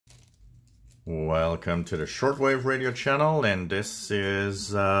Welcome to the shortwave radio channel, and this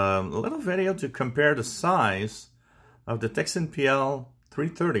is a little video to compare the size of the Tecsun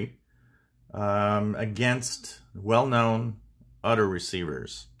PL-330 against well-known other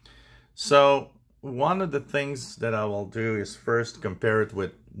receivers. So one of the things that I will do is first compare it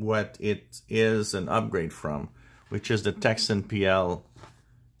with what it is an upgrade from, which is the Tecsun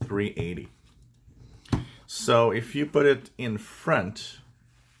PL-380. So if you put it in front,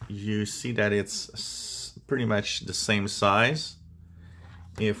 you see that it's pretty much the same size.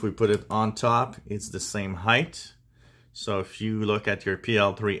 If we put it on top, it's the same height. So if you look at your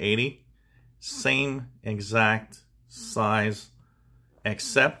PL-380, same exact size,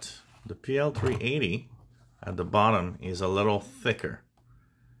 except the PL-380 at the bottom is a little thicker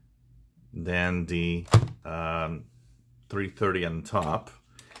than the 330 on top,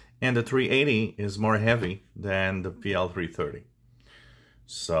 and the 380 is more heavy than the PL-330.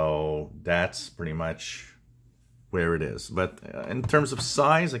 So that's pretty much where it is. But in terms of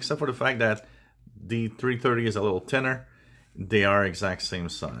size, except for the fact that the 330 is a little thinner, they are exact same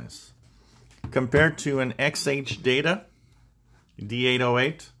size. Compared to an XHDATA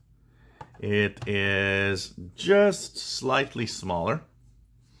D808, it is just slightly smaller,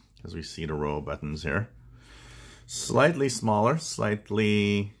 as we see the row of buttons here. Slightly smaller,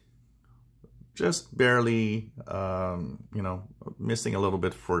 slightly, just barely, missing a little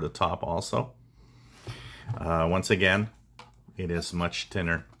bit for the top also. Once again, it is much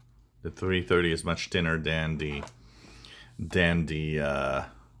thinner. The 330 is much thinner than the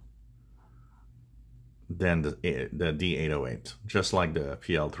D808, just like the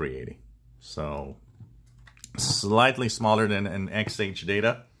PL-380. So slightly smaller than an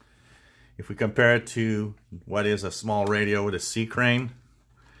XHDATA. If we compare it to what is a small radio with a C crane,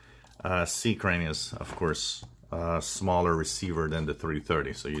 C crane is, of course, a smaller receiver than the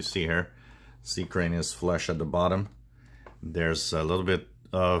 330. So you see here, C crane is flush at the bottom. There's a little bit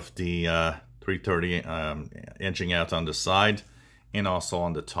of the 330 edging out on the side and also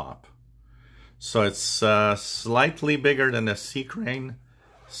on the top. So it's slightly bigger than the C crane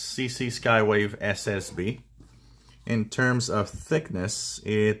CCskywaveSSB. In terms of thickness,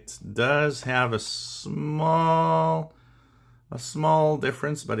 it does have a small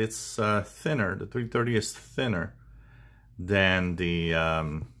difference, but it's thinner. The 330 is thinner than the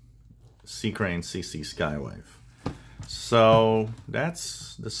C crane CCskywave. So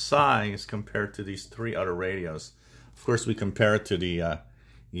that's the size compared to these three other radios. Of course, we compare it to the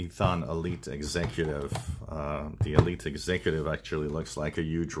Eton Elite Executive. The Elite Executive actually looks like a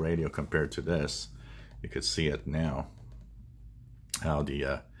huge radio compared to this. You could see it now, how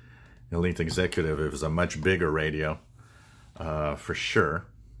the Elite Executive is a much bigger radio, for sure.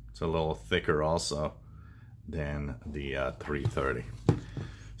 It's a little thicker also than the 330.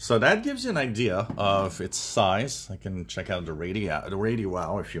 So that gives you an idea of its size. I can check out the Radio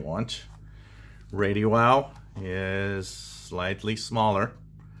Wow if you want. Radio Wow is slightly smaller.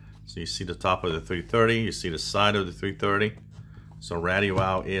 So you see the top of the 330, you see the side of the 330. So Radio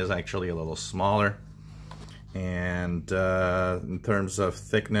Wow is actually a little smaller. And in terms of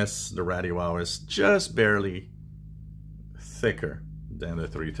thickness, the Radio Wow is just barely thicker than the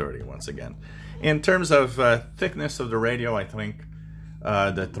 330 once again. In terms of thickness of the radio, I think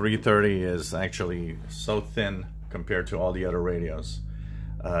the 330 is actually so thin compared to all the other radios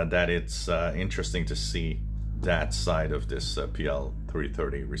that it's interesting to see that side of this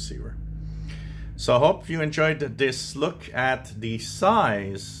PL-330 receiver. So I hope you enjoyed this look at the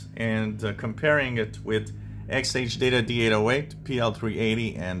size and comparing it with XHDATA D808,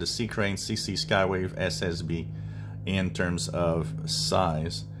 PL-380, and the C crane CCskywaveSSB in terms of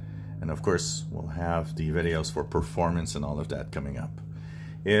size. And of course, we'll have the videos for performance and all of that coming up.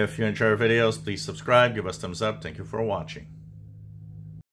 If you enjoy our videos, please subscribe, give us thumbs up. Thank you for watching.